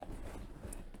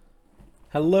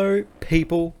Hello,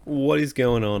 people. What is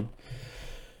going on?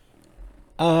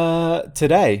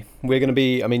 Today we're going to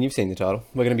be, you've seen the title.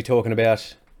 We're going to be talking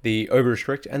about the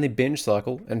over-restrict and the binge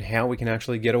cycle and how we can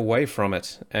actually get away from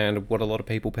it and what a lot of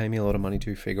people pay me a lot of money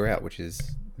to figure out, which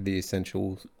is the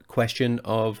essential question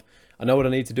of, I know what I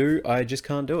need to do, I just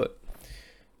can't do it.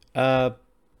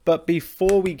 But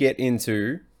before we get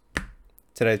into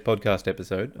today's podcast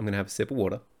episode, I'm going to have a sip of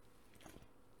water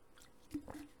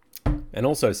and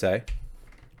also say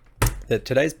that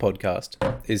today's podcast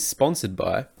is sponsored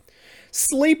by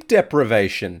sleep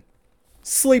deprivation.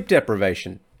 Sleep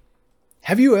deprivation.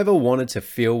 Have you ever wanted to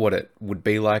feel what it would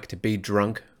be like to be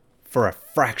drunk for a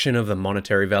fraction of the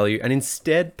monetary value and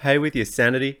instead pay with your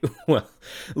sanity? Well,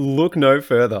 look no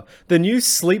further. The new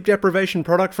sleep deprivation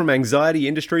product from Anxiety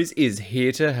Industries is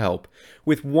here to help.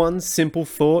 With one simple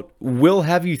thought, we'll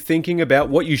have you thinking about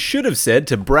what you should have said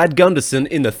to Brad Gunderson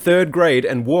in the 3rd grade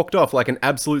and walked off like an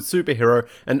absolute superhero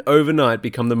and overnight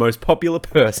become the most popular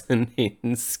person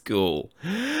in school.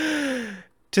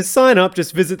 To sign up,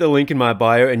 just visit the link in my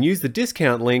bio and use the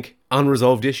discount link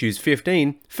Unresolved Issues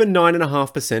 15 for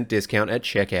 9.5% discount at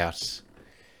checkout.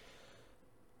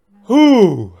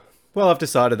 Whew. Well, I've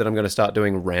decided that I'm going to start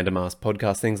doing random ass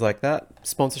podcast things like that,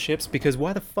 sponsorships, because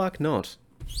why the fuck not?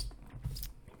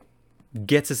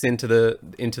 Gets us into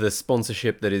the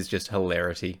sponsorship that is just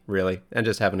hilarity, really, and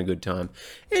just having a good time.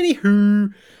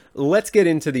 Anywho, let's get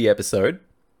into the episode.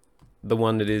 The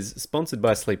one that is sponsored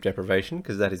by sleep deprivation,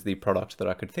 because that is the product that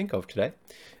I could think of today.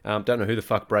 Don't know who the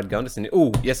fuck Brad Gunderson is.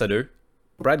 Oh, yes I do.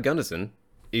 Brad Gunderson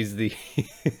is the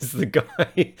is the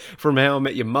guy from How I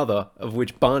Met Your Mother, of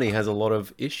which Barney has a lot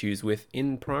of issues with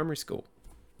in primary school.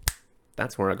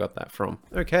 That's where I got that from.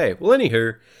 Okay, well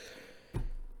anywho,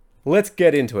 let's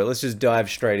get into it. Let's just dive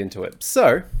straight into it.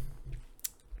 So,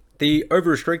 the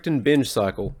over-restrict and binge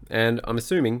cycle, and I'm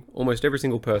assuming almost every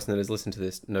single person that has listened to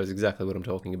this knows exactly what I'm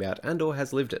talking about and or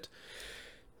has lived it.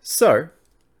 So,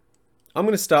 I'm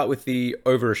going to start with the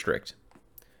over-restrict.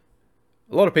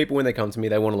 A lot of people, when they come to me,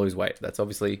 they want to lose weight. That's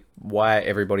obviously why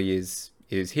everybody is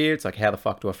here. It's like, how the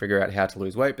fuck do I figure out how to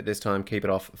lose weight? But this time, keep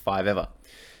it off 5 ever.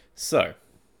 So,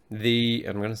 I'm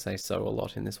going to say so a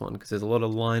lot in this one, because there's a lot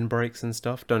of line breaks and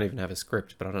stuff. Don't even have a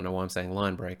script, but I don't know why I'm saying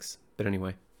line breaks. But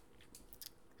anyway.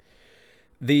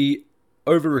 The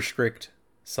over-restrict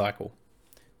cycle.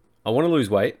 I want to lose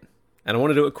weight, and I want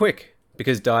to do it quick,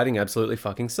 because dieting absolutely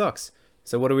fucking sucks.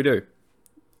 So what do?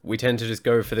 We tend to just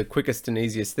go for the quickest and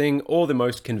easiest thing, or the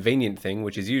most convenient thing,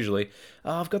 which is usually,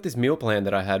 I've got this meal plan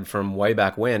that I had from way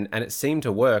back when, and it seemed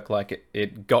to work, like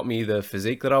it got me the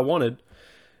physique that I wanted.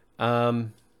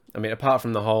 Apart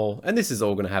from the whole, and this is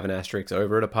all going to have an asterisk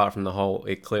over it, apart from the whole,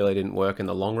 it clearly didn't work in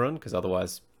the long run, because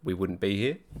otherwise we wouldn't be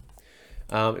here.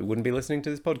 It wouldn't be listening to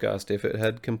this podcast if it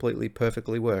had completely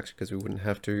perfectly worked, because we wouldn't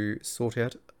have to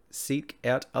seek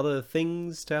out other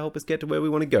things to help us get to where we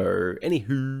want to go.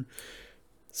 Anywho.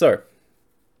 So,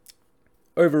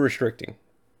 over-restricting.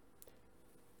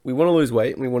 We want to lose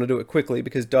weight and we want to do it quickly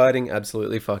because dieting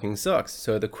absolutely fucking sucks.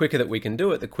 So the quicker that we can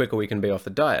do it, the quicker we can be off the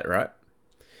diet, right?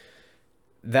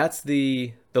 That's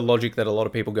the logic that a lot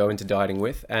of people go into dieting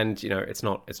with, and it's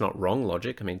not wrong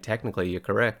logic. I mean, technically you're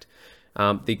correct.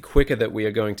 The quicker that we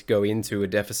are going to go into a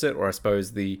deficit, or I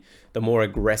suppose the more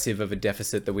aggressive of a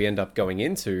deficit that we end up going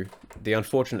into, the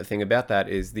unfortunate thing about that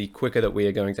is the quicker that we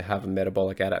are going to have a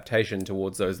metabolic adaptation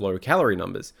towards those low calorie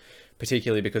numbers,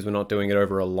 particularly because we're not doing it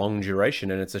over a long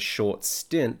duration and it's a short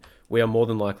stint. We are more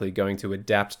than likely going to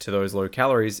adapt to those low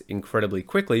calories incredibly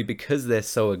quickly because they're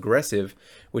so aggressive,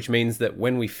 which means that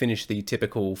when we finish the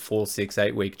typical 4, 6,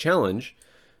 8 week challenge,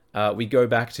 we go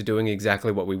back to doing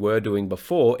exactly what we were doing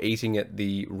before, eating at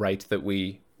the rate that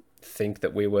we think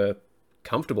that we were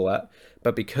comfortable at.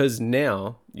 But because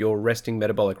now your resting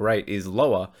metabolic rate is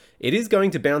lower, it is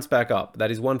going to bounce back up. That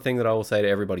is one thing that I will say to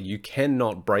everybody. You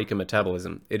cannot break a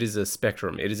metabolism. It is a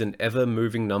spectrum. It is an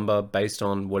ever-moving number based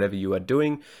on whatever you are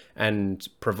doing and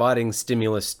providing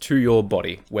stimulus to your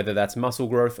body, whether that's muscle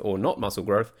growth or not muscle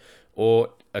growth, or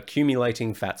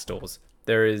accumulating fat stores.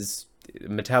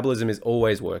 Metabolism is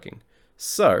always working.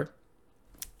 So,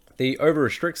 the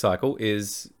over-restrict cycle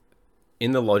is,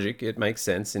 in the logic, it makes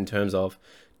sense in terms of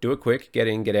do it quick, get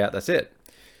in, get out, that's it.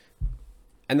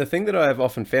 And the thing that I have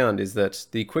often found is that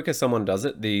the quicker someone does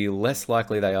it, the less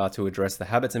likely they are to address the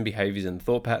habits and behaviors and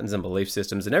thought patterns and belief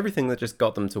systems and everything that just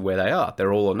got them to where they are.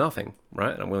 They're all or nothing,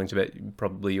 right? And I'm willing to bet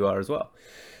probably you are as well.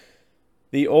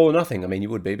 The all or nothing, you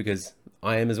would be, because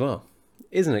I am as well.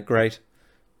 Isn't it great?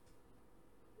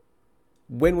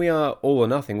 When we are all or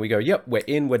nothing, we go, yep, we're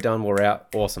in, we're done, we're out,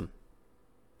 awesome.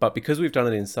 But because we've done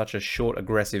it in such a short,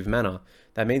 aggressive manner,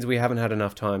 that means we haven't had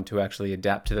enough time to actually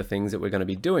adapt to the things that we're going to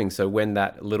be doing. So when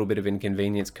that little bit of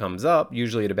inconvenience comes up,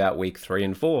 usually at about week 3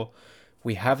 and 4,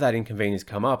 we have that inconvenience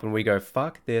come up and we go,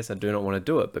 fuck this, I do not want to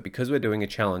do it. But because we're doing a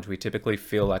challenge, we typically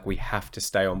feel like we have to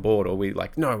stay on board, or we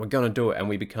like, no, we're going to do it. And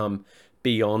we become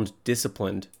beyond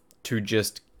disciplined to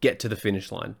just get to the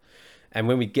finish line. And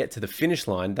when we get to the finish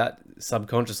line, that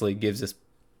subconsciously gives us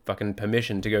fucking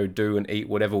permission to go do and eat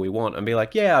whatever we want and be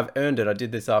like, yeah, I've earned it. I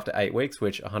did this after 8 weeks,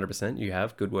 which 100% you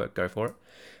have. Good work. Go for it.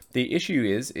 The issue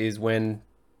is when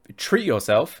treat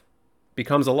yourself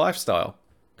becomes a lifestyle,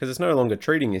 because it's no longer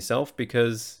treating yourself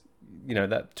because, you know,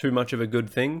 that too much of a good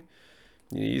thing.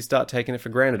 You start taking it for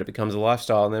granted. It becomes a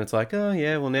lifestyle. And then it's like, oh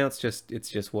yeah, well now it's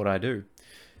just what I do.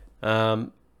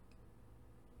 And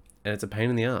it's a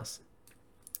pain in the ass.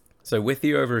 So with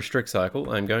the over restrict cycle,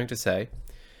 I'm going to say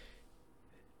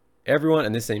everyone,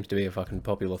 and this seems to be a fucking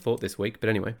popular thought this week, but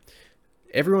anyway,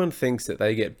 everyone thinks that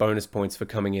they get bonus points for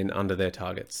coming in under their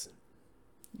targets.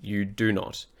 You do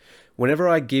not. Whenever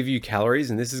I give you calories,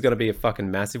 and this is going to be a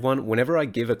fucking massive one, whenever I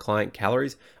give a client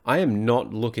calories, I am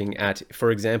not looking at,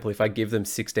 for example, if I give them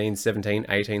 16, 17,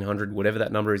 1800, whatever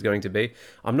that number is going to be,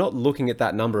 I'm not looking at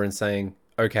that number and saying,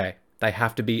 okay, they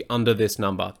have to be under this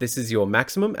number. This is your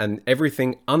maximum, and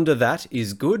everything under that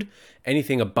is good.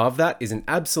 Anything above that is an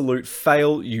absolute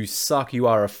fail. You suck. You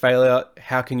are a failure.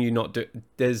 How can you not do?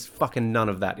 There's fucking none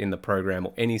of that in the program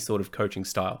or any sort of coaching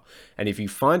style. And if you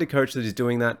find a coach that is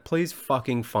doing that, please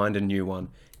fucking find a new one.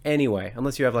 Anyway,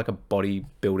 unless you have like a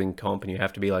bodybuilding comp and you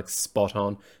have to be like spot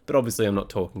on. But obviously I'm not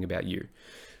talking about you.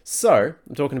 So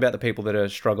I'm talking about the people that are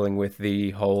struggling with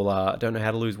the whole don't know how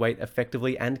to lose weight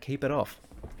effectively and keep it off.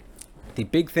 The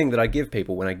big thing that I give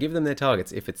people when I give them their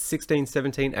targets, if it's 16,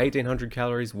 17, 1800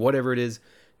 calories, whatever it is,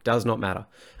 does not matter.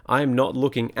 I am not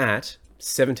looking at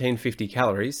 1750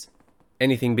 calories.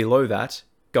 Anything below that,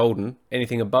 golden.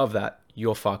 Anything above that,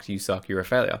 you're fucked, you suck, you're a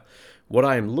failure. What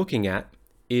I am looking at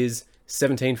is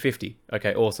 1750.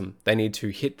 Okay, awesome. They need to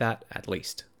hit that at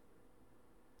least.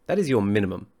 That is your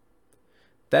minimum.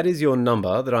 That is your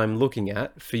number that I'm looking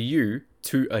at for you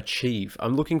to achieve.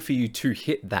 I'm looking for you to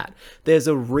hit that. There's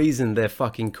a reason they're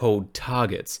fucking called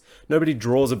targets. Nobody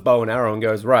draws a bow and arrow and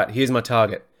goes, right, here's my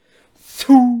target,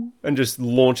 and just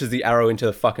launches the arrow into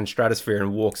the fucking stratosphere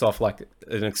and walks off like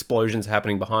an explosion's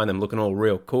happening behind them looking all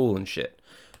real cool and shit.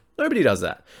 Nobody does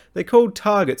that. They're called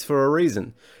targets for a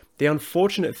reason. The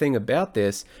unfortunate thing about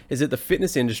this is that the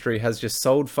fitness industry has just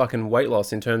sold fucking weight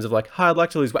loss in terms of like, hi, I'd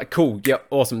like to lose weight. Cool, yep,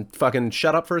 awesome. Fucking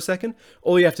shut up for a second.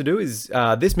 All you have to do is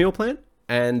this meal plan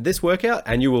and this workout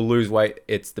and you will lose weight.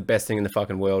 It's the best thing in the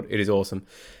fucking world. It is awesome.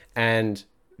 And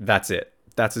that's it.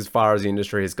 That's as far as the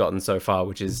industry has gotten so far,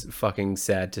 which is fucking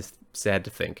sad to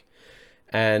think.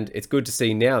 And it's good to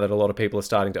see now that a lot of people are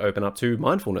starting to open up to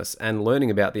mindfulness and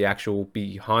learning about the actual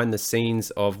behind the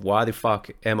scenes of why the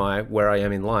fuck am I where I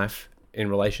am in life in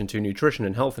relation to nutrition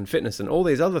and health and fitness and all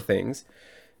these other things,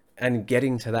 and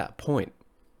getting to that point.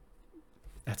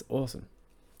 That's awesome.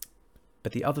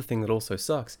 But the other thing that also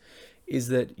sucks is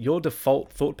that your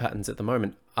default thought patterns at the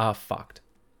moment are fucked.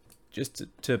 Just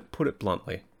to put it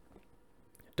bluntly.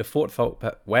 Default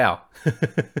thought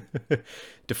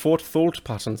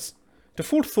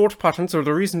patterns are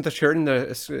the reason that you're in the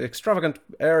extravagant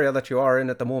area that you are in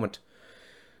at the moment.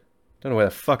 Don't know where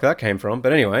the fuck that came from,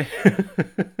 but anyway.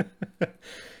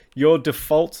 Your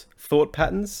default thought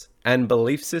patterns and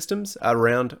belief systems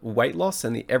around weight loss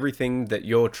and everything that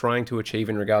you're trying to achieve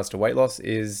in regards to weight loss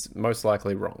is most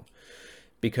likely wrong.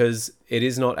 Because it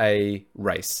is not a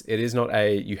race. It is not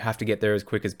you have to get there as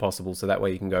quick as possible so that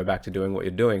way you can go back to doing what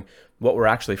you're doing. What we're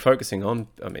actually focusing on,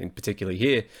 I mean, particularly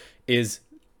here, is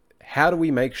how do we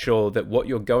make sure that what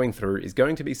you're going through is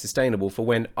going to be sustainable for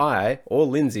when I or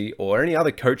Lindsay or any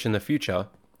other coach in the future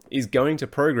is going to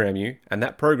program you and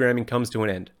that programming comes to an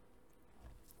end?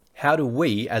 How do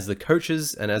we, as the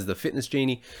coaches and as the fitness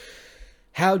genie,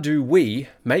 how do we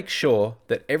make sure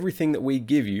that everything that we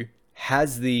give you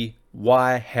has the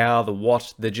why, how, the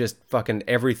what, the just fucking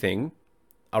everything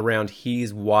around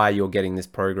here's why you're getting this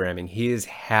programming, here's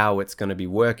how it's going to be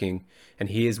working, and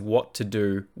here's what to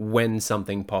do when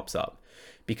something pops up.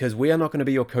 Because we are not going to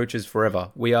be your coaches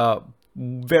forever. We are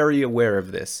very aware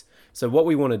of this. So what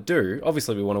we want to do,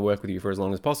 obviously we want to work with you for as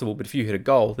long as possible, but if you hit a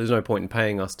goal, there's no point in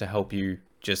paying us to help you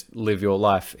just live your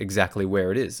life exactly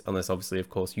where it is. Unless obviously, of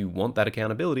course, you want that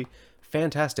accountability.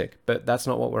 Fantastic. But that's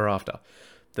not what we're after.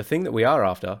 The thing that we are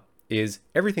after is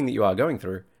everything that you are going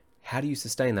through how do you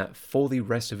sustain that for the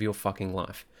rest of your fucking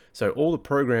life? So all the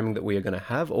programming that we are going to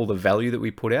have, all the value that we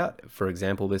put out, for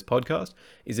example, this podcast,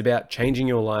 is about changing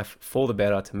your life for the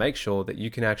better to make sure that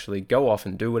you can actually go off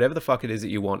and do whatever the fuck it is that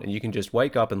you want, and you can just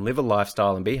wake up and live a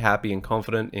lifestyle and be happy and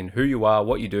confident in who you are,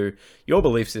 what you do, your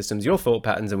belief systems, your thought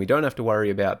patterns, and we don't have to worry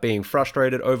about being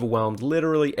frustrated, overwhelmed,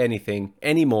 literally anything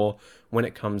anymore when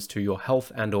it comes to your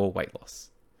health and or weight loss.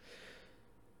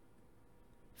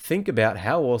 Think about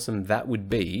how awesome that would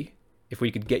be if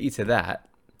we could get you to that,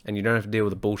 and you don't have to deal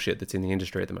with the bullshit that's in the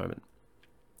industry at the moment.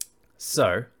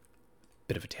 So,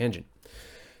 bit of a tangent.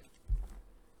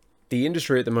 The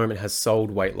industry at the moment has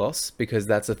sold weight loss because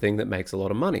that's a thing that makes a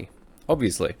lot of money,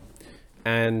 obviously.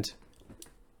 And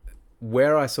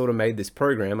where I sort of made this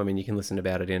program, I mean, you can listen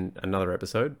about it in another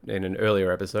episode, in an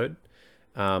earlier episode,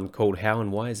 called How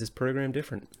and Why is This Program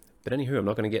Different? But anywho, I'm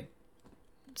not going to get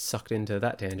sucked into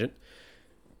that tangent.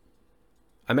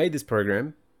 I made this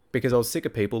program because I was sick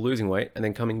of people losing weight and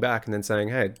then coming back and then saying,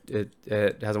 hey,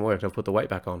 it hasn't worked, I've put the weight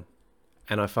back on.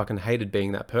 And I fucking hated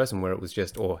being that person where it was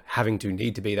just, or having to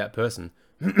need to be that person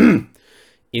in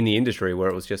the industry where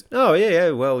it was just, oh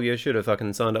yeah, well, you should have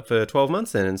fucking signed up for 12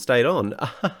 months then and stayed on.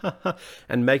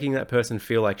 And making that person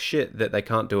feel like shit that they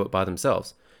can't do it by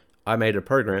themselves. I made a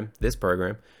program, this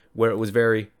program, where it was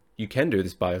very, you can do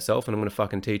this by yourself and I'm going to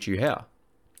fucking teach you how.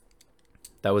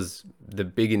 That was the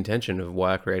big intention of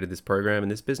why I created this program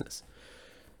and this business.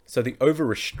 So the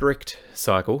over-restrict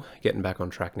cycle, getting back on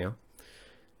track now,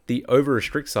 the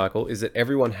over-restrict cycle is that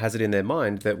everyone has it in their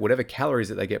mind that whatever calories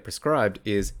that they get prescribed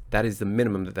that is the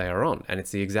minimum that they are on. And it's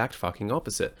the exact fucking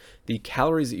opposite. The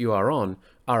calories that you are on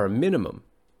are a minimum.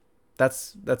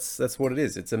 That's what it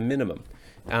is. It's a minimum.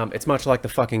 It's much like the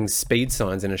fucking speed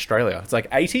signs in Australia. It's like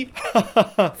 80?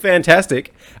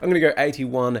 Fantastic. I'm going to go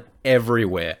 81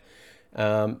 everywhere.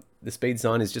 The speed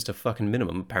sign is just a fucking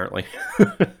minimum, apparently.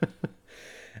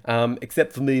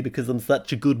 Except for me, because I'm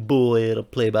such a good boy and I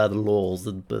play by the laws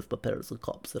and both my parents are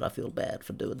cops and I feel bad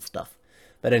for doing stuff.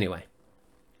 But anyway,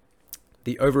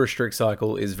 the over-restrict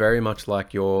cycle is very much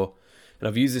like and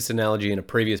I've used this analogy in a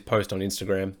previous post on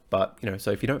Instagram, but,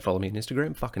 so if you don't follow me on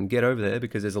Instagram, fucking get over there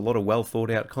because there's a lot of well thought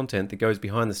out content that goes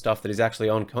behind the stuff that is actually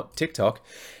on TikTok,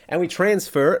 and we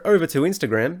transfer it over to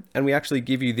Instagram, and we actually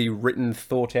give you the written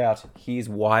thought out, here's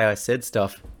why I said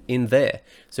stuff in there.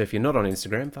 So if you're not on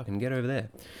Instagram, fucking get over there.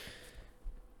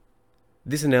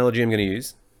 This analogy I'm going to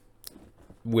use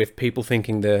with people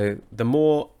thinking the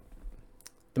more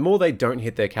they don't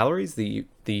hit their calories, the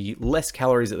less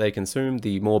calories that they consume,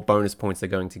 the more bonus points they're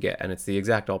going to get. And it's the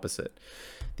exact opposite.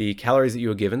 The calories that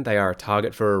you are given, they are a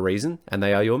target for a reason, and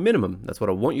they are your minimum. That's what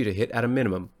I want you to hit at a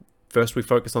minimum. First, we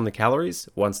focus on the calories.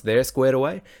 Once they're squared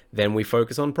away, then we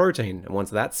focus on protein. And once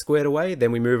that's squared away,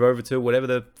 then we move over to whatever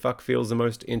the fuck feels the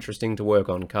most interesting to work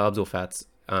on, carbs or fats.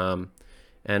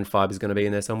 And fiber is going to be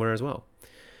in there somewhere as well.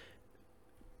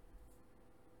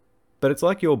 But it's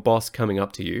like your boss coming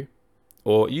up to you,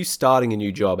 or you starting a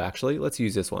new job, actually. Let's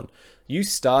use this one. You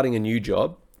starting a new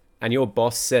job, and your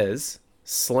boss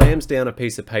slams down a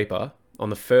piece of paper on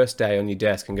the first day on your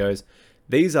desk and goes,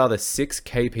 these are the 6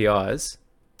 KPIs,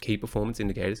 key performance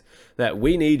indicators, that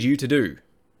we need you to do.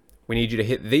 We need you to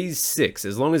hit these 6.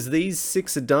 As long as these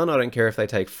 6 are done, I don't care if they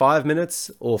take 5 minutes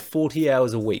or 40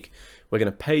 hours a week. We're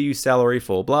going to pay you salary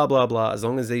for blah, blah, blah. As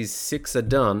long as these 6 are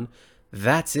done,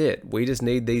 that's it. We just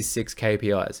need these 6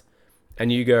 KPIs.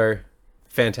 And you go,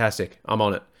 fantastic, I'm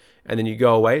on it. And then you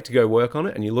go away to go work on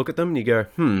it and you look at them and you go,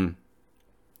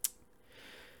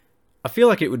 I feel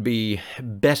like it would be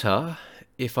better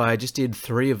if I just did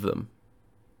 3 of them.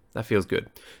 That feels good.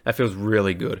 That feels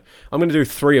really good. I'm going to do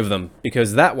 3 of them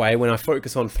because that way when I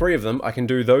focus on 3 of them, I can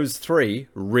do those 3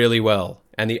 really well.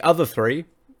 And the other 3,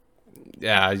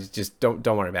 just don't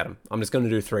worry about them. I'm just going to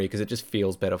do 3 because it just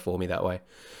feels better for me that way.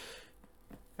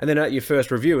 And then at your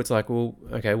first review, it's like, well,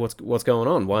 okay, what's going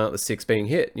on? Why aren't the 6 being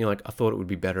hit? And you're like, I thought it would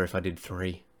be better if I did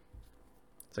 3.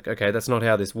 It's like, okay, that's not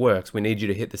how this works. We need you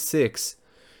to hit the 6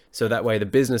 so that way the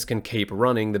business can keep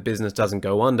running. The business doesn't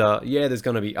go under. Yeah, there's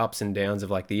going to be ups and downs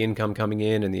of like the income coming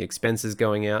in and the expenses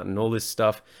going out and all this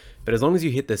stuff. But as long as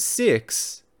you hit the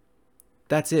 6,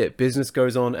 that's it. Business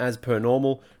goes on as per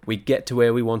normal. We get to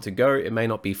where we want to go. It may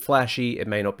not be flashy. It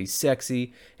may not be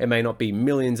sexy. It may not be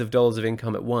millions of dollars of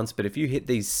income at once. But if you hit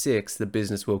these 6, the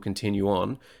business will continue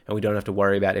on and we don't have to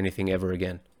worry about anything ever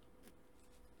again.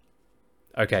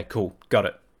 Okay, cool. Got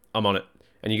it. I'm on it.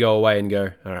 And you go away and go,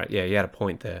 all right, yeah, you had a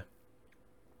point there.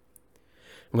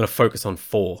 I'm going to focus on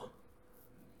 4.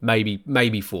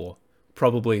 Maybe 4.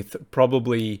 Probably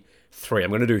 3.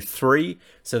 I'm going to do 3.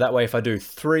 So that way, if I do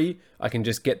 3, I can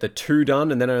just get the 2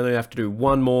 done. And then I only have to do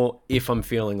 1 more if I'm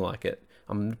feeling like it.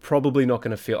 I'm probably not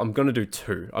going to feel... I'm going to do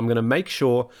 2. I'm going to make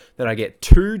sure that I get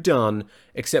 2 done,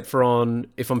 except for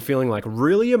if I'm feeling like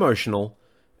really emotional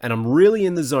and I'm really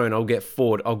in the zone, I'll get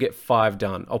 5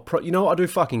 done. I'll do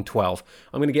fucking 12.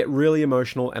 I'm going to get really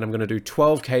emotional and I'm going to do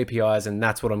 12 KPIs, and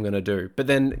that's what I'm going to do. But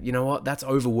then, you know what? That's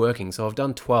overworking. So I've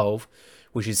done 12,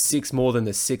 which is 6 more than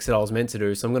the 6 that I was meant to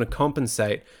do. So I'm going to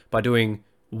compensate by doing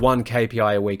 1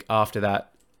 KPI a week after that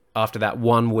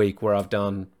 1 week where I've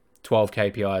done 12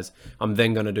 KPIs. I'm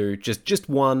then going to do just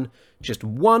one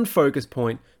focus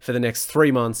point for the next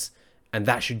 3 months, and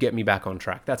that should get me back on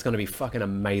track. That's going to be fucking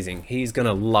amazing. He's going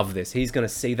to love this. He's going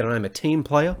to see that I'm a team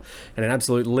player and an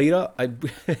absolute leader.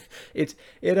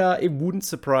 It wouldn't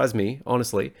surprise me,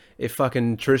 honestly, if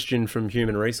fucking Tristan from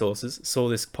Human Resources saw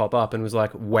this pop up and was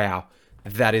like, wow,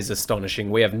 that is astonishing.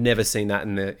 We have never seen that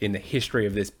in the history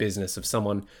of this business, of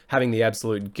someone having the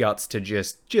absolute guts to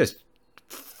just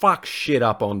fuck shit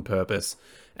up on purpose.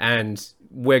 And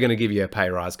we're going to give you a pay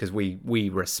rise because we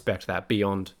respect that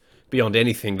beyond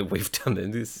anything that we've done.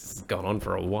 And this has gone on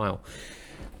for a while.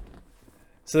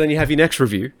 So then you have your next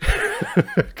review,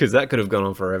 because that could have gone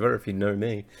on forever if you know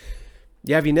me.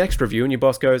 You have your next review and your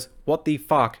boss goes, what the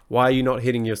fuck? Why are you not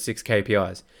hitting your 6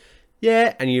 KPIs?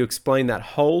 Yeah, and you explain that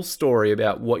whole story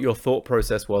about what your thought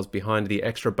process was behind the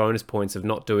extra bonus points of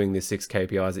not doing the 6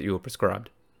 KPIs that you were prescribed.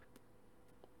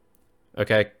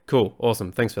 Okay, cool,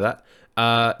 awesome, thanks for that.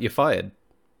 You're fired.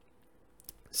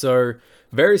 So,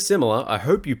 very similar, I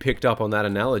hope you picked up on that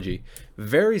analogy,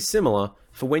 very similar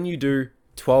for when you do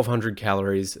 1,200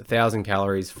 calories, 1,000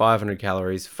 calories, 500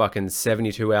 calories, fucking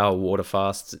 72-hour water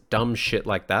fasts, dumb shit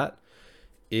like that,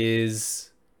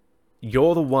 is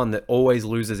you're the one that always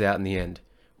loses out in the end.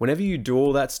 Whenever you do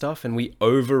all that stuff and we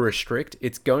over-restrict,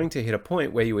 it's going to hit a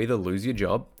point where you either lose your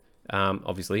job,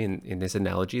 obviously in this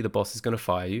analogy, the boss is going to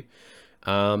fire you,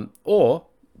 or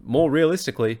more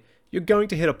realistically, you're going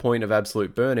to hit a point of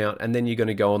absolute burnout, and then you're going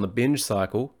to go on the binge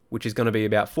cycle, which is going to be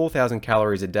about 4,000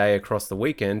 calories a day across the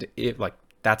weekend.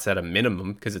 That's at a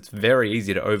minimum, because it's very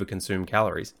easy to overconsume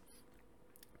calories.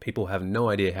 People have no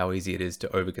idea how easy it is to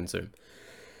overconsume.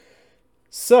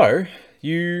 So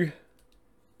you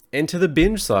enter the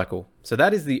binge cycle. So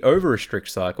that is the over-restrict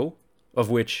cycle, of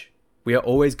which we are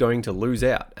always going to lose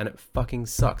out, and it fucking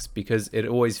sucks because it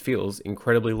always feels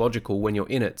incredibly logical when you're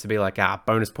in it to be like,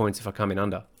 bonus points if I come in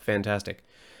under. Fantastic.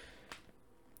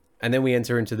 And then we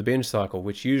enter into the binge cycle,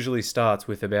 which usually starts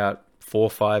with about 4,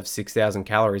 5, 6,000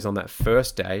 calories on that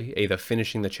first day, either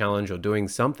finishing the challenge or doing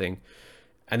something.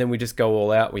 And then we just go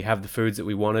all out. We have the foods that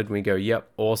we wanted. And we go, yep,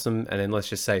 awesome. And then let's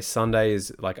just say Sunday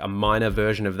is like a minor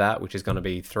version of that, which is going to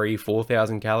be 3,000,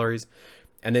 4,000 calories.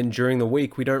 And then during the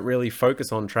week, we don't really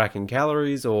focus on tracking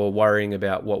calories or worrying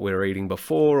about what we're eating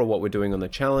before or what we're doing on the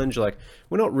challenge. Like,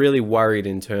 we're not really worried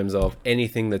in terms of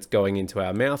anything that's going into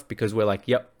our mouth, because we're like,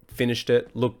 yep, finished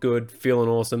it, look good, feeling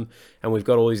awesome. And we've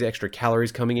got all these extra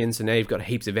calories coming in. So now you've got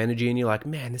heaps of energy and you're like,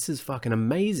 man, this is fucking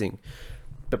amazing.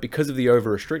 But because of the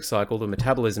over-restrict cycle, the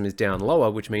metabolism is down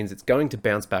lower, which means it's going to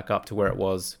bounce back up to where it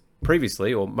was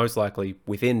previously, or most likely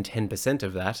within 10%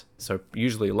 of that, so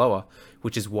usually lower,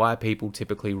 which is why people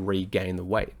typically regain the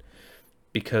weight.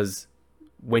 Because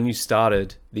when you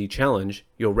started the challenge,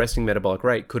 your resting metabolic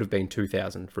rate could have been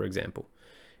 2,000, for example.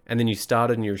 And then you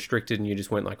started and you restricted and you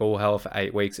just went like all hell for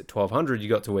 8 weeks at 1,200, you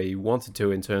got to where you wanted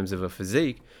to in terms of a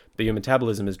physique, but your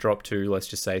metabolism has dropped to, let's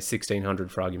just say,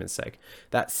 1,600 for argument's sake.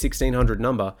 That 1,600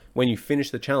 number, when you finish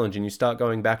the challenge and you start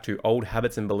going back to old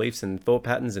habits and beliefs and thought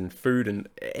patterns and food and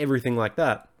everything like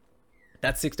that,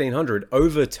 that 1,600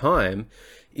 over time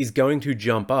is going to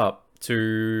jump up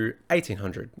to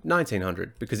 1,800,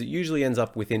 1,900, because it usually ends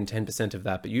up within 10% of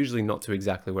that, but usually not to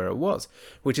exactly where it was,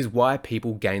 which is why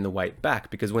people gain the weight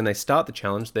back, because when they start the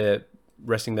challenge, their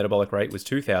resting metabolic rate was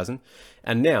 2,000,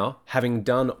 and now, having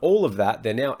done all of that,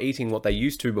 they're now eating what they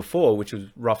used to before, which was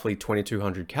roughly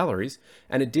 2,200 calories,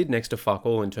 and it did next to fuck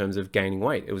all in terms of gaining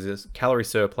weight. It was a calorie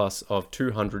surplus of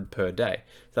 200 per day.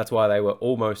 That's why they were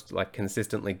almost like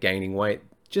consistently gaining weight,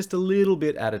 just a little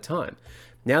bit at a time.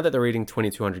 Now that they're eating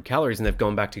 2,200 calories and they've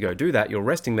gone back to go do that, your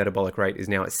resting metabolic rate is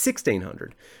now at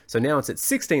 1,600. So now it's at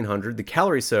 1,600. The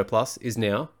calorie surplus is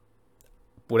now,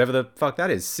 whatever the fuck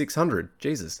that is, 600.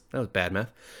 Jesus, that was bad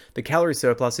math. The calorie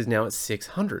surplus is now at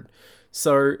 600.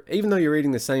 So even though you're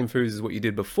eating the same foods as what you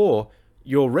did before,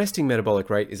 your resting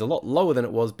metabolic rate is a lot lower than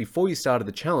it was before you started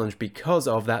the challenge because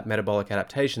of that metabolic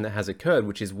adaptation that has occurred,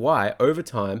 which is why over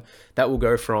time that will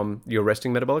go from, your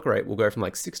resting metabolic rate will go from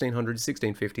like 1,600,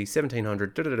 1,650,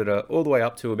 1,700, all the way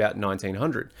up to about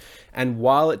 1,900. And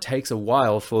while it takes a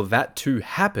while for that to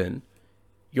happen,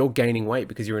 you're gaining weight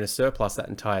because you're in a surplus that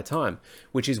entire time,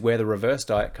 which is where the reverse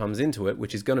diet comes into it,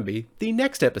 which is going to be the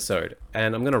next episode.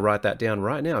 And I'm going to write that down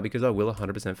right now because I will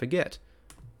 100% forget.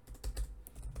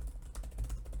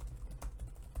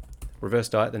 Reverse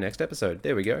diet, the next episode.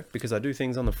 There we go. Because I do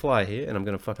things on the fly here, and I'm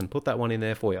going to fucking put that one in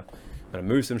there for you. I'm going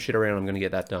to move some shit around. I'm going to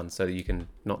get that done so that you can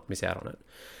not miss out on it.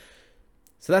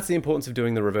 So that's the importance of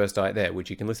doing the reverse diet there, which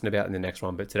you can listen about in the next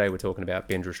one. But today we're talking about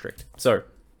binge restrict. So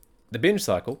the binge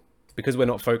cycle, because we're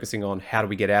not focusing on how do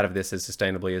we get out of this as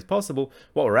sustainably as possible,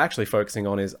 what we're actually focusing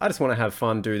on is I just want to have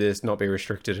fun, do this, not be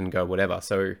restricted and go whatever.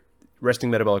 So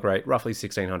resting metabolic rate, roughly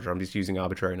 1600. I'm just using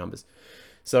arbitrary numbers.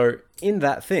 So in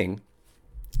that thing,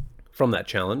 from that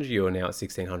challenge, you are now at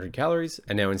 1600 calories.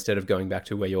 And now instead of going back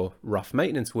to where your rough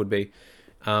maintenance would be,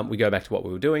 we go back to what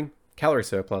we were doing. Calorie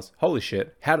surplus. Holy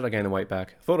shit. How did I gain the weight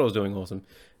back? Thought I was doing awesome.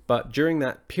 But during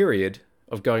that period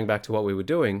of going back to what we were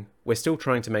doing, we're still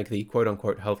trying to make the quote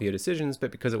unquote healthier decisions.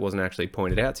 But because it wasn't actually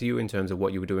pointed out to you in terms of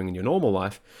what you were doing in your normal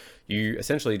life, you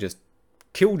essentially just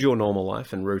killed your normal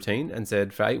life and routine and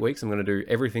said, for 8 weeks, I'm going to do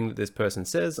everything that this person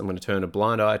says. I'm going to turn a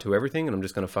blind eye to everything and I'm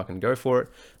just going to fucking go for it.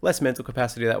 Less mental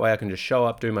capacity. That way I can just show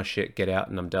up, do my shit, get out,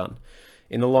 and I'm done.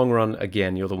 In the long run,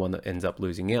 again, you're the one that ends up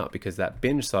losing out because that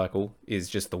binge cycle is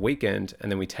just the weekend.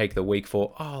 And then we take the week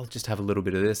for, oh, I'll just have a little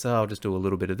bit of this. Oh, I'll just do a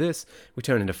little bit of this. We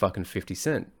turn into fucking 50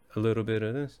 Cent. A little bit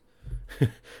of this.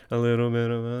 A little bit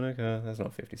of Monica. That's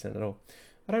not 50 Cent at all.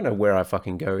 I don't know where I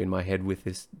fucking go in my head with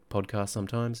this podcast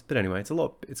sometimes, but anyway, it's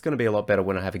going to be a lot better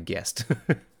when I have a guest,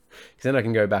 because then I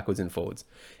can go backwards and forwards.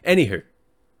 Anywho,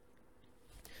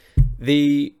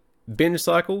 the binge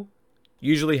cycle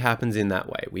usually happens in that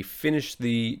way. We finish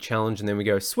the challenge and then we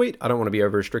go, sweet, I don't want to be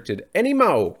over restricted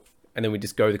anymore. And then we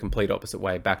just go the complete opposite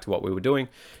way back to what we were doing.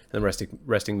 And the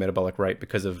resting metabolic rate,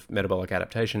 because of metabolic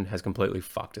adaptation, has completely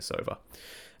fucked us over.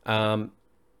 And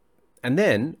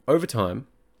then over time,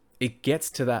 it gets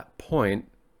to that point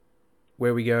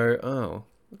where we go, oh,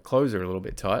 clothes are a little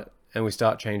bit tight, and we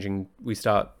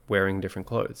start wearing different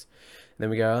clothes. And then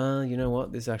we go, oh, you know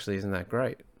what? This actually isn't that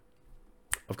great.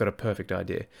 I've got a perfect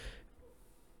idea.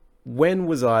 When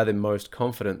was I the most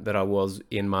confident that I was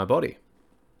in my body?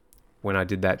 When I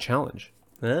did that challenge.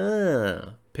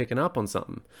 Picking up on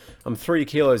something. I'm 3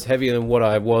 kilos heavier than what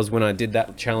I was when I did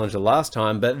that challenge the last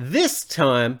time, but this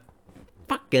time,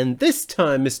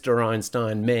 Mr.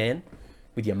 Einstein, man,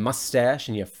 with your mustache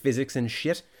and your physics and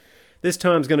shit, this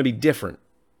time's going to be different.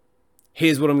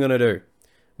 Here's what I'm going to do.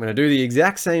 I'm going to do the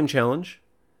exact same challenge,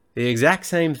 the exact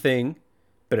same thing,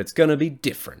 but it's going to be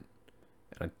different.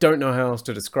 And I don't know how else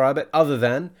to describe it other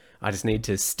than I just need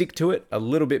to stick to it a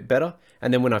little bit better.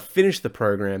 And then when I finish the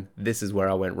program, this is where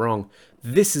I went wrong.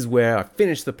 This is where I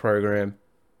finished the program,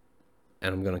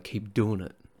 and I'm going to keep doing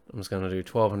it. I'm just going to do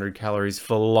 1200 calories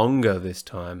for longer this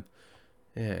time.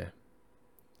 Yeah,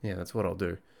 that's what I'll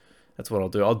do.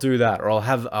 I'll do that, or I'll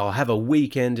have a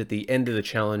weekend at the end of the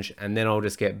challenge, and then I'll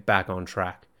just get back on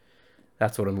track.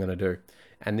 That's what I'm going to do.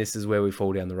 And this is where we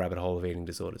fall down the rabbit hole of eating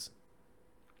disorders.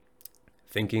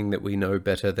 Thinking that we know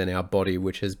better than our body,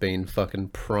 which has been fucking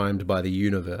primed by the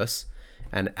universe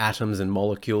and atoms and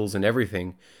molecules and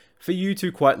everything, for you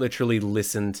to quite literally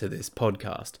listen to this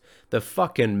podcast. The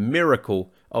fucking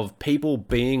miracle of people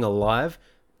being alive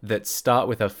that start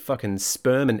with a fucking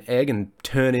sperm and egg and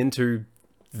turn into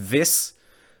this.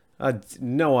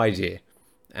 No idea.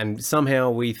 And somehow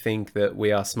we think that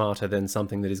we are smarter than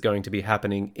something that is going to be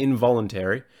happening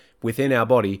involuntary within our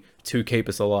body to keep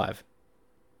us alive.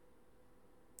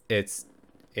 It's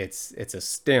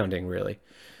astounding, really.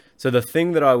 So the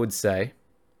thing that I would say,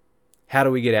 how do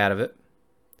we get out of it,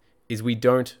 is we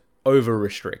don't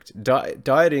over-restrict.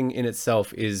 Dieting in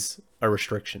itself is a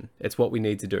restriction. It's what we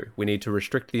need to do. We need to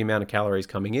restrict the amount of calories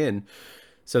coming in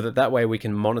so that way we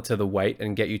can monitor the weight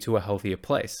and get you to a healthier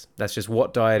place. That's just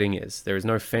what dieting is. There is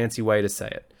no fancy way to say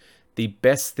it. The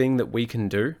best thing that we can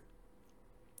do,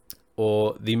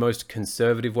 or the most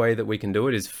conservative way that we can do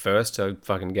it, is first, I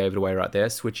fucking gave it away right there,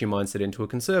 switch your mindset into a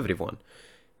conservative one.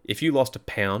 If you lost a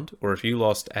pound, or if you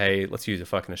lost let's use a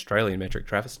fucking Australian metric,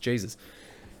 Travis, Jesus.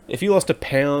 If you lost a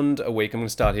pound a week, I'm going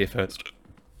to start here first.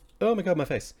 Oh my God, my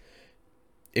face.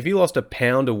 If you lost a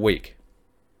pound a week,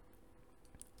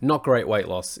 not great weight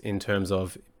loss in terms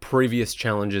of previous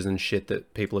challenges and shit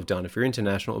that people have done. If you're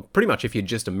international, pretty much if you're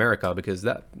just America, because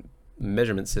that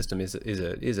measurement system is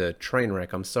a train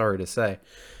wreck, I'm sorry to say,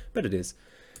 but it is.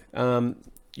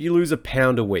 You lose a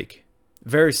pound a week.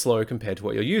 Very slow compared to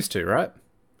what you're used to, right?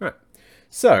 Right.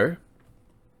 So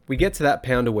we get to that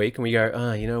pound a week and we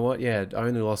go, you know what? Yeah, I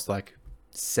only lost like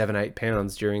 7-8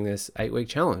 pounds during this 8-week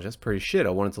challenge. That's pretty shit.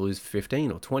 I wanted to lose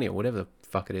 15 or 20 or whatever the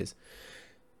fuck it is.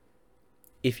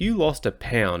 If you lost a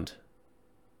pound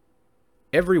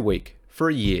every week for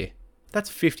a year, that's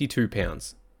 52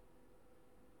 pounds.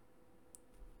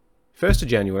 1st of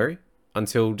January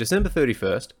until December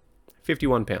 31st,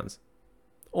 51 pounds.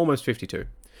 Almost 52.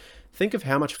 Think of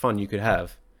how much fun you could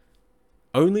have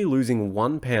only losing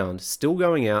 1 pound, still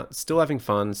going out, still having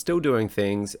fun, still doing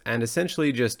things, and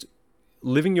essentially just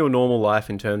living your normal life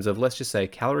in terms of, let's just say,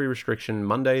 calorie restriction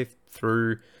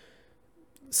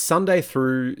Sunday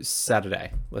through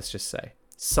Saturday, let's just say.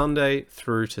 Sunday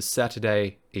through to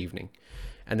Saturday evening.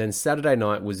 And then Saturday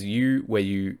night was where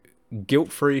you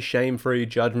guilt-free, shame-free,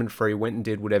 judgment-free, went and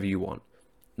did whatever you want.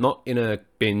 Not in a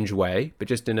binge way, but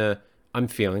just in I'm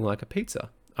feeling like a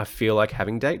pizza. I feel like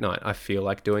having date night. I feel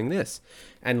like doing this.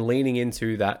 And leaning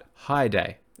into that high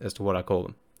day, as to what I call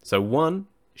them. So 1,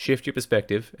 shift your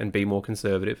perspective and be more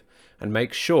conservative. And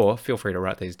make sure, feel free to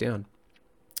write these down.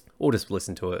 Or just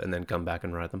listen to it and then come back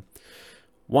and write them.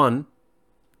 1,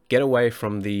 get away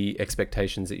from the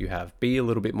expectations that you have. Be a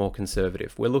little bit more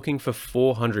conservative. We're looking for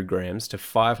 400 grams to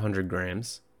 500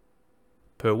 grams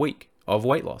per week of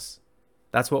weight loss.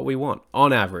 That's what we want.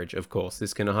 On average, of course.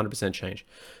 This can 100% change.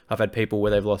 I've had people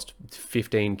where they've lost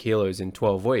 15 kilos in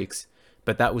 12 weeks,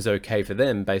 but that was okay for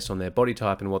them based on their body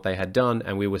type and what they had done,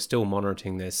 and we were still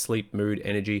monitoring their sleep, mood,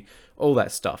 energy, all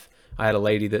that stuff. I had a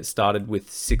lady that started with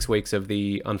 6 weeks of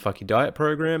the Unfuck Your Diet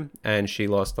program, and she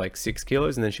lost like 6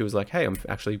 kilos, and then she was like, hey, I'm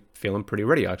actually feeling pretty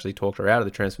ready. I actually talked her out of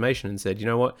the transformation and said, you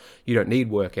know what? You don't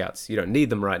need workouts. You don't need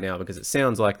them right now because it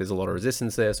sounds like there's a lot of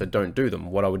resistance there, so don't do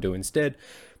them. What I would do instead,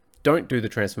 don't do the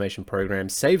transformation program,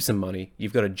 save some money.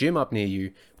 You've got a gym up near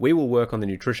you. We will work on the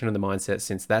nutrition and the mindset,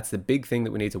 since that's the big thing that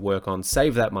we need to work on.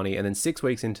 Save that money. And then 6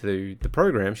 weeks into the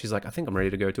program, she's like, I think I'm ready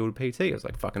to go to a PT. I was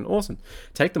like, fucking awesome.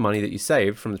 Take the money that you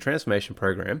saved from the transformation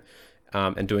program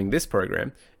and doing this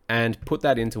program and put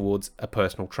that in towards a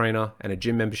personal trainer and a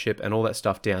gym membership and all that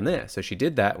stuff down there. So she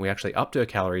did that. We actually upped her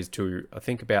calories to, I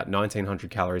think, about 1900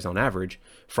 calories on average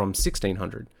from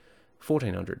 1600,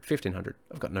 1400, 1500.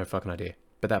 I've got no fucking idea.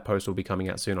 But that post will be coming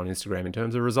out soon on Instagram in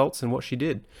terms of results and what she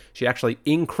did. She actually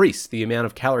increased the amount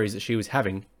of calories that she was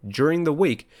having during the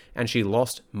week, and she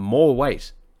lost more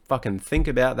weight. Fucking think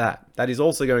about that. That is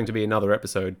also going to be another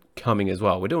episode coming as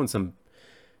well. We're doing some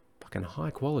fucking high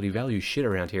quality value shit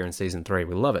around here in season 3.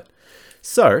 We love it.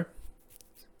 So,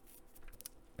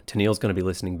 Tennille's going to be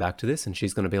listening back to this, and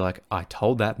she's going to be like, I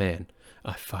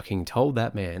fucking told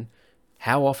that man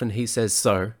how often he says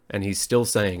so, and he's still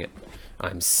saying it.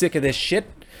 I'm sick of this shit.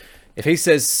 If he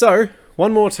says so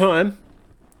one more time,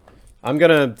 I'm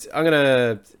gonna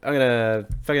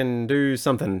fucking do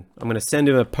something. I'm gonna send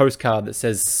him a postcard that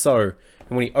says so,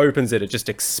 and when he opens it, it just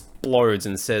explodes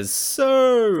and says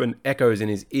so and echoes in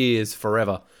his ears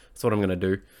forever. That's what I'm gonna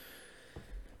do.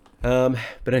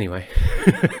 But anyway,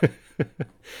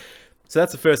 so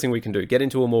that's the first thing we can do. Get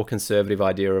into a more conservative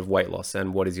idea of weight loss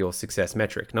and what is your success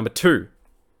metric. Number 2.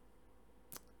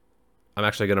 I'm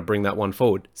actually going to bring that one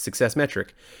forward. Success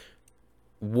metric.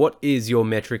 What is your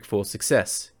metric for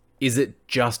success? Is it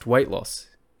just weight loss?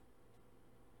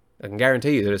 I can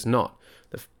guarantee you that it's not.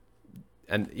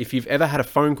 And if you've ever had a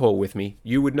phone call with me,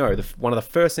 you would know one of the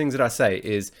first things that I say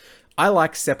is, I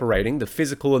like separating the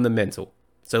physical and the mental.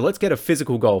 So let's get a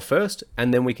physical goal first,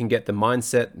 and then we can get the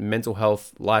mindset, mental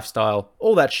health, lifestyle,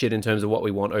 all that shit in terms of what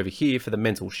we want over here for the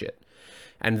mental shit.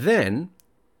 And then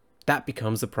that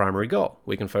becomes the primary goal.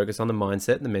 We can focus on the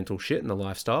mindset and the mental shit and the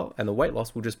lifestyle, and the weight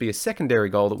loss will just be a secondary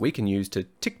goal that we can use to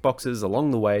tick boxes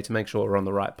along the way to make sure we're on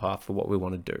the right path for what we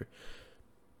want to do.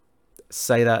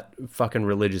 Say that fucking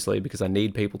religiously, because I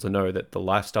need people to know that the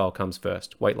lifestyle comes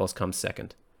first, weight loss comes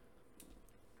second.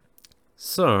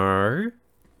 So,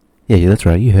 yeah, that's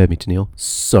right. You heard me, Tennille.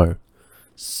 So,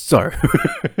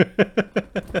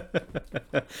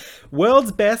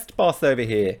 world's best boss over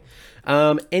here.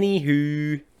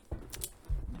 Anywho,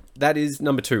 that is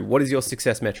number 2. What is your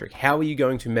success metric? How are you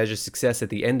going to measure success at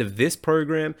the end of this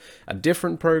program, a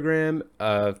different program,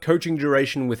 a coaching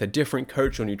duration with a different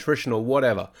coach or nutrition or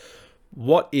whatever?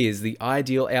 What is the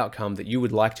ideal outcome that you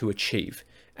would like to achieve?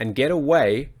 And get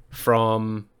away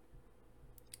from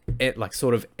like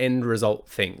sort of end result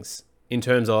things in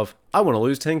terms of, I want to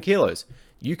lose 10 kilos.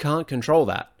 You can't control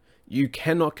that. You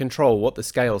cannot control what the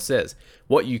scale says.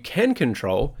 What you can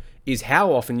control is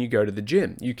how often you go to the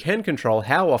gym. You can control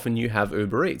how often you have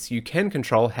Uber Eats. You can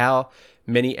control how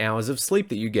many hours of sleep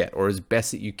that you get, or as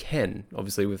best that you can.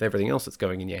 Obviously, with everything else that's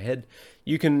going in your head,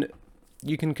 you can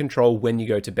control when you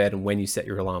go to bed and when you set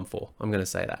your alarm for. I'm going to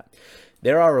say that.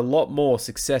 There are a lot more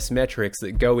success metrics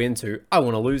that go into, I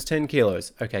want to lose 10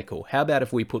 kilos. Okay, cool. How about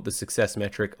if we put the success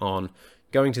metric on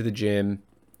going to the gym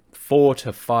 4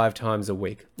 to 5 times a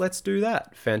week? Let's do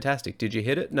that. Fantastic. Did you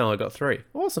hit it? No, I got 3.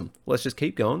 Awesome. Let's just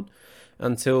keep going.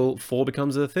 until 4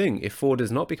 becomes a thing. If 4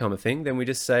 does not become a thing, then we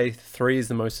just say 3 is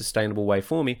the most sustainable way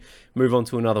for me, move on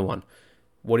to another one.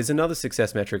 What is another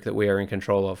success metric that we are in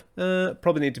control of?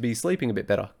 Probably need to be sleeping a bit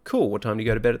better. Cool. What time do you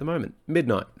go to bed at the moment?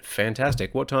 Midnight.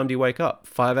 Fantastic. What time do you wake up?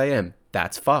 5 a.m.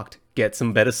 That's fucked. Get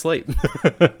some better sleep.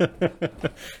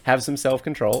 Have some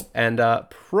self-control. And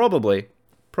probably,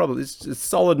 it's a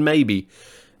solid maybe.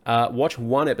 Watch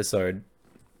one episode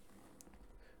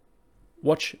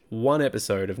of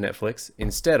Netflix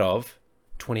instead of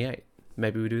 28.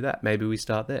 Maybe we do that. Maybe we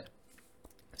start there.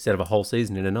 Instead of a whole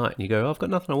season in a night, and you go, oh, I've got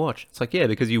nothing to watch. It's like, yeah,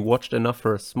 because you watched enough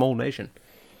for a small nation.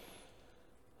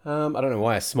 I don't know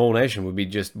why a small nation would be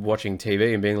just watching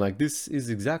TV and being like, this is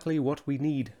exactly what we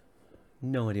need.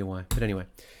 No idea why. But anyway.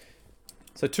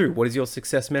 So 2, what is your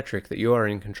success metric that you are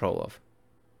in control of?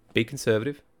 Be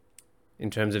conservative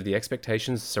in terms of the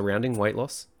expectations surrounding weight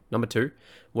loss. Number 2,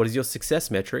 what is your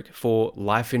success metric for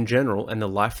life in general and the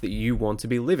life that you want to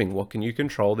be living? What can you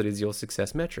control that is your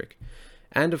success metric?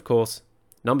 And of course,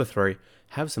 number 3,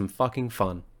 have some fucking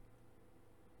fun.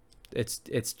 It's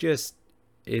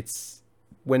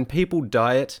when people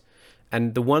diet,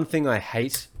 and the one thing I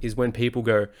hate is when people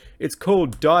go, it's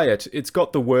called diet, it's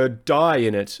got the word die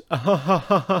in it.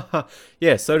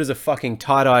 Yeah, so does a fucking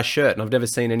tie-dye shirt, and I've never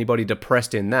seen anybody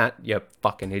depressed in that, you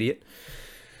fucking idiot.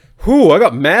 Whew, I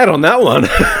got mad on that one.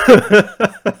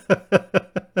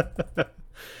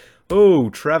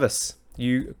 Oh, Travis,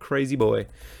 you crazy boy.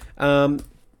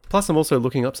 Plus, I'm also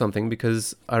looking up something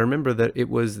because I remember that it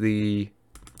was the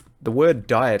word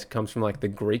diet comes from like the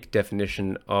Greek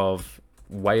definition of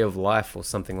way of life or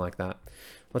something like that.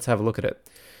 Let's have a look at it.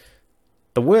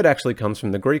 The word actually comes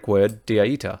from the Greek word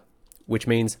diaita, which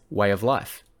means way of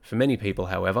life. For many people,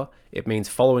 however, it means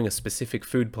following a specific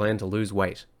food plan to lose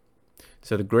weight.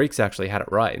 So the Greeks actually had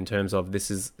it right in terms of this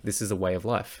is a way of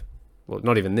life. Well,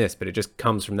 not even this, but it just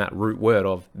comes from that root word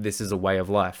of this is a way of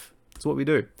life. It's what we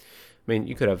do. I mean,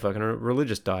 you could have fucking a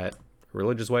religious diet, a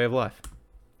religious way of life.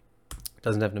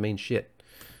 Doesn't have to mean shit.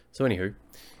 So anywho,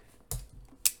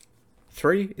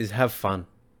 3 is have fun.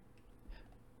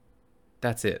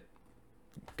 That's it.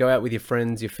 Go out with your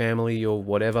friends, your family, your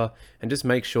whatever, and just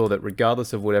make sure that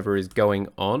regardless of whatever is going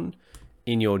on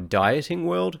in your dieting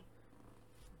world,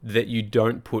 that you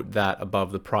don't put that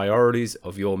above the priorities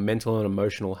of your mental and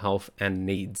emotional health and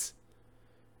needs.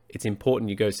 It's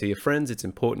important you go see your friends. It's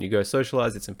important you go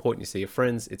socialize. It's important you see your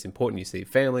friends. It's important you see your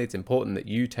family. It's important that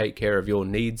you take care of your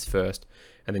needs first,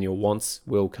 and then your wants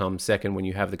will come second when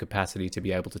you have the capacity to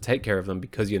be able to take care of them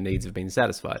because your needs have been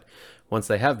satisfied. Once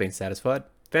they have been satisfied,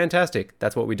 fantastic.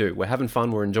 That's what we do. We're having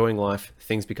fun. We're enjoying life.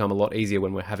 Things become a lot easier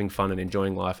when we're having fun and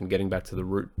enjoying life and getting back to the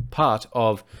root part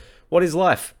of what is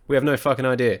life. We have no fucking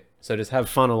idea. So just have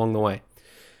fun along the way.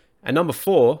 And number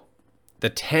 4, the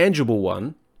tangible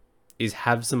one, is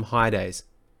have some high days.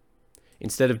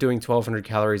 Instead of doing 1,200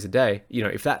 calories a day, you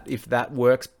know, if that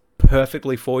works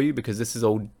perfectly for you, because this is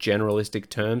all generalistic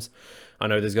terms. I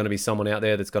know there's going to be someone out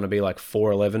there that's going to be like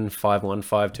 4'11", 5'1",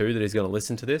 5'2", that is going to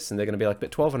listen to this, and they're going to be like,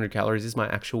 but 1,200 calories is my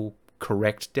actual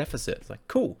correct deficit. It's like,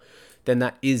 cool. Then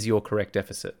that is your correct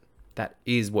deficit. That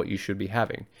is what you should be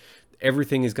having.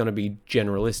 Everything is going to be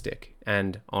generalistic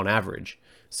and on average.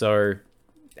 So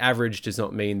average does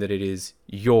not mean that it is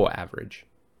your average,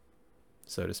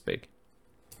 so to speak.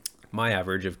 My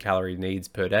average of calorie needs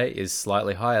per day is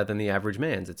slightly higher than the average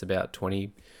man's. It's about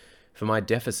 20. For my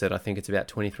deficit, I think it's about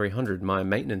 2,300. My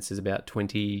maintenance is about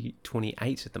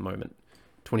 28 at the moment.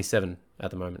 27 at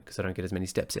the moment, because I don't get as many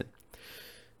steps in.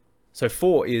 So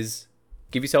 4 is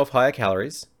give yourself higher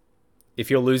calories. If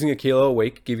you're losing a kilo a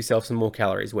week, give yourself some more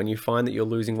calories. When you find that you're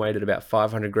losing weight at about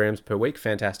 500 grams per week,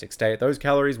 fantastic. Stay at those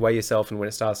calories, weigh yourself, and when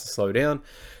it starts to slow down,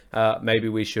 maybe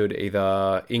we should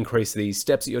either increase these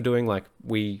steps that you're doing, like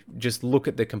we just look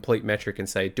at the complete metric and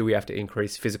say, do we have to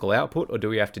increase physical output or do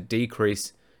we have to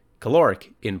decrease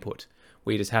caloric input?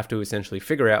 We just have to essentially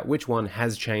figure out which one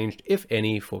has changed, if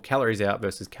any, for calories out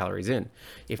versus calories in.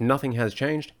 If nothing has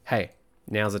changed, hey,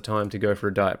 now's the time to go for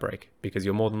a diet break, because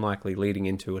you're more than likely leading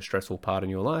into a stressful part in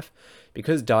your life,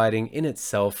 because dieting in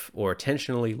itself or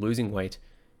intentionally losing weight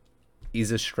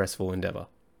is a stressful endeavor.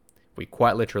 We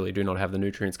quite literally do not have the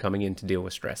nutrients coming in to deal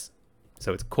with stress.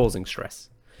 So it's causing stress.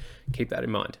 Keep that in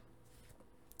mind.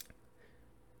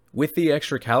 With the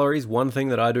extra calories, one thing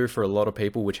that I do for a lot of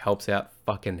people, which helps out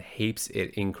fucking heaps,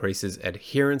 it increases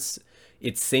adherence.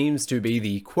 It seems to be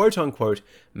the quote-unquote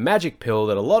magic pill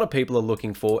that a lot of people are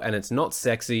looking for, and it's not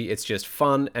sexy, it's just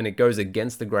fun, and it goes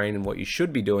against the grain in what you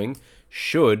should be doing.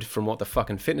 From what the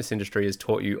fucking fitness industry has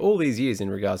taught you all these years in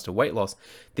regards to weight loss.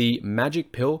 The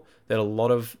magic pill that a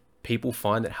lot of people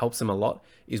find that helps them a lot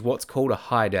is what's called a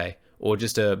high day, or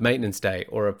just a maintenance day,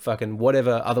 or a fucking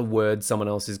whatever other word someone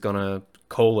else is gonna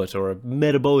call it, or a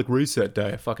metabolic reset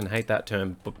day. I fucking hate that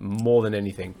term more than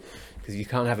anything, because you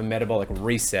can't have a metabolic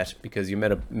reset because your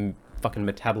fucking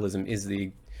metabolism is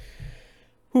the...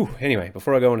 Whew. Anyway,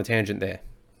 before I go on a tangent there,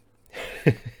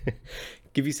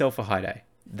 give yourself a high day.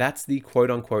 That's the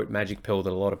quote-unquote magic pill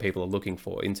that a lot of people are looking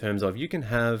for, in terms of you can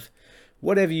have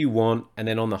whatever you want, and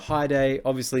then on the high day,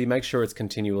 obviously make sure it's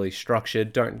continually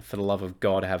structured. Don't, for the love of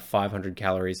God, have 500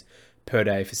 calories per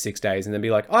day for 6 days and then be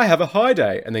like, I have a high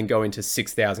day, and then go into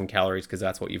 6,000 calories because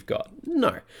that's what you've got.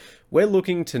 No, we're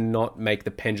looking to not make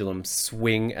the pendulum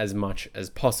swing as much as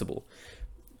possible.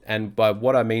 And by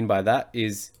what I mean by that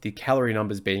is the calorie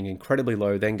numbers being incredibly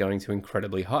low, then going to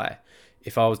incredibly high.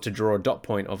 If I was to draw a dot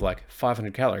point of like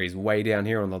 500 calories way down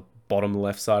here on the bottom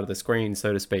left side of the screen,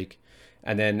 so to speak,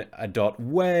 and then a dot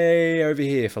way over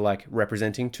here for like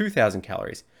representing 2,000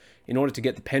 calories. In order to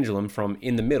get the pendulum from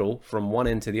in the middle, from one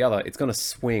end to the other, it's going to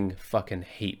swing fucking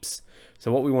heaps.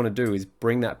 So what we want to do is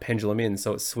bring that pendulum in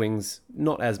so it swings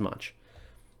not as much.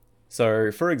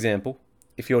 So for example,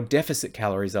 if your deficit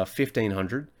calories are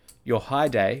 1,500, your high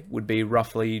day would be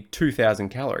roughly 2,000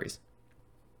 calories.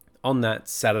 On that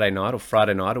Saturday night or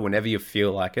Friday night or whenever you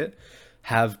feel like it,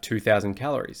 have 2,000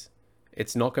 calories.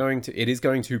 It is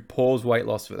going to pause weight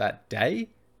loss for that day,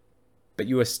 but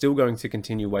you are still going to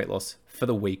continue weight loss for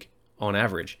the week on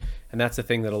average. And that's the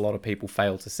thing that a lot of people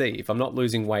fail to see. If I'm not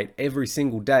losing weight every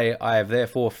single day, I have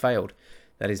therefore failed.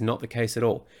 That is not the case at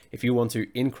all. If you want to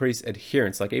increase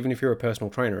adherence, like even if you're a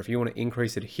personal trainer, if you want to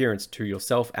increase adherence to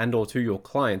yourself and or to your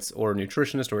clients, or a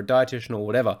nutritionist or a dietitian or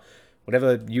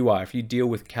whatever you are, if you deal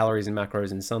with calories and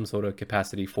macros in some sort of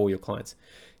capacity for your clients,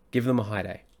 give them a high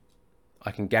day.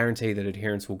 I can guarantee that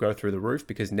adherence will go through the roof,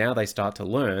 because now they start to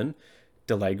learn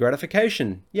delayed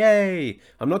gratification. Yay!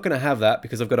 I'm not going to have that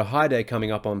because I've got a high day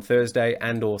coming up on Thursday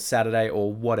and or Saturday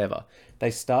or whatever.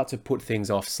 They start to put things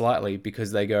off slightly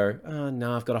because they go, oh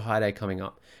no, I've got a high day coming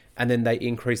up. And then they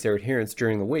increase their adherence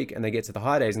during the week and they get to the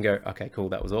high days and go, okay, cool,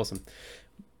 that was awesome.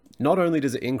 Not only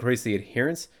does it increase the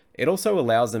adherence, it also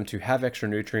allows them to have extra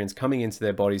nutrients coming into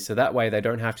their bodies, so that way they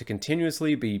don't have to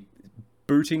continuously be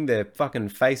booting their fucking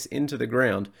face into the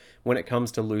ground when it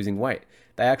comes to losing weight.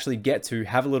 They actually get to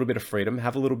have a little bit of freedom,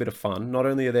 have a little bit of fun. Not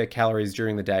only are their calories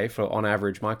during the day, for on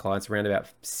average, my clients around about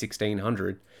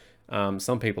 1,600.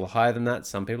 Some people are higher than that,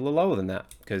 some people are lower than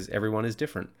that, because everyone is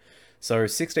different. So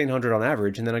 1,600 on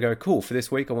average, and then I go, cool, for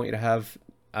this week, I want you to have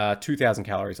 2,000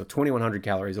 calories or 2,100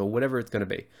 calories or whatever it's going to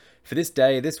be. For this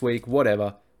day, this week,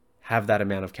 whatever, have that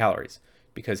amount of calories.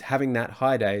 Because having that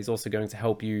high day is also going to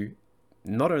help you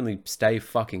not only stay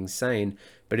fucking sane,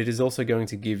 but it is also going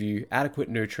to give you adequate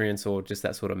nutrients, or just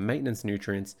that sort of maintenance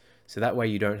nutrients, so that way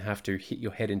you don't have to hit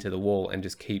your head into the wall and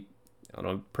just keep, on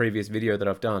a previous video that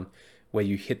I've done, where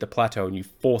you hit the plateau and you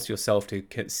force yourself to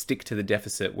stick to the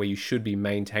deficit where you should be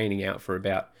maintaining out for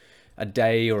about a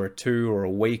day or a two or a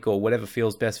week or whatever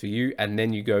feels best for you, and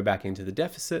then you go back into the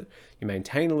deficit, you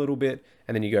maintain a little bit,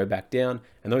 and then you go back down,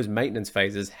 and those maintenance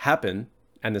phases happen,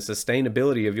 and the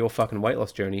sustainability of your fucking weight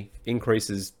loss journey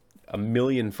increases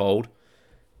 1,000,000-fold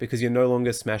because you're no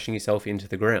longer smashing yourself into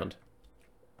the ground.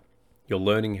 You're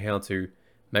learning how to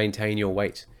maintain your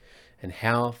weight. And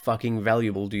how fucking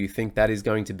valuable do you think that is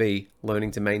going to be, learning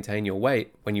to maintain your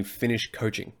weight, when you finish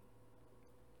coaching?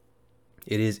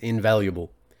 It is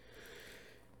invaluable.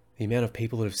 The amount of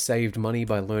people that have saved money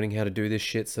by learning how to do this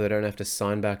shit so they don't have to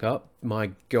sign back up,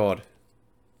 my God.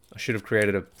 I should have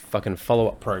created a fucking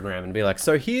follow-up program and be like,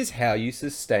 so here's how you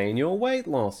sustain your weight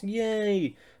loss.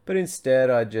 Yay! But instead,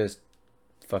 I just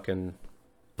fucking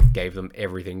gave them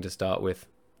everything to start with,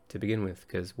 to begin with,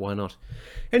 because why not?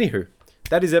 Anywho,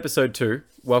 that is episode 2.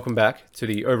 Welcome back to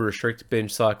the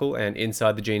over-restrict-binge cycle and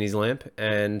inside the genie's lamp.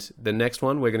 And the next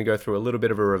one, we're going to go through a little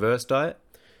bit of a reverse diet,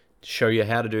 show you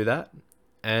how to do that.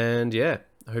 And yeah,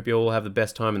 I hope you all have the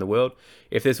best time in the world.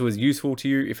 If this was useful to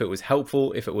you, if it was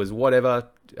helpful, if it was whatever,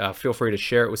 feel free to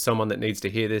share it with someone that needs to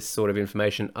hear this sort of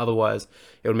information. Otherwise,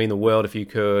 it would mean the world if you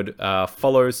could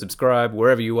follow, subscribe,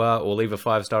 wherever you are, or leave a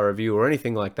 5-star review or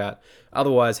anything like that.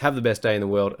 Otherwise, have the best day in the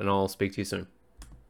world, and I'll speak to you soon.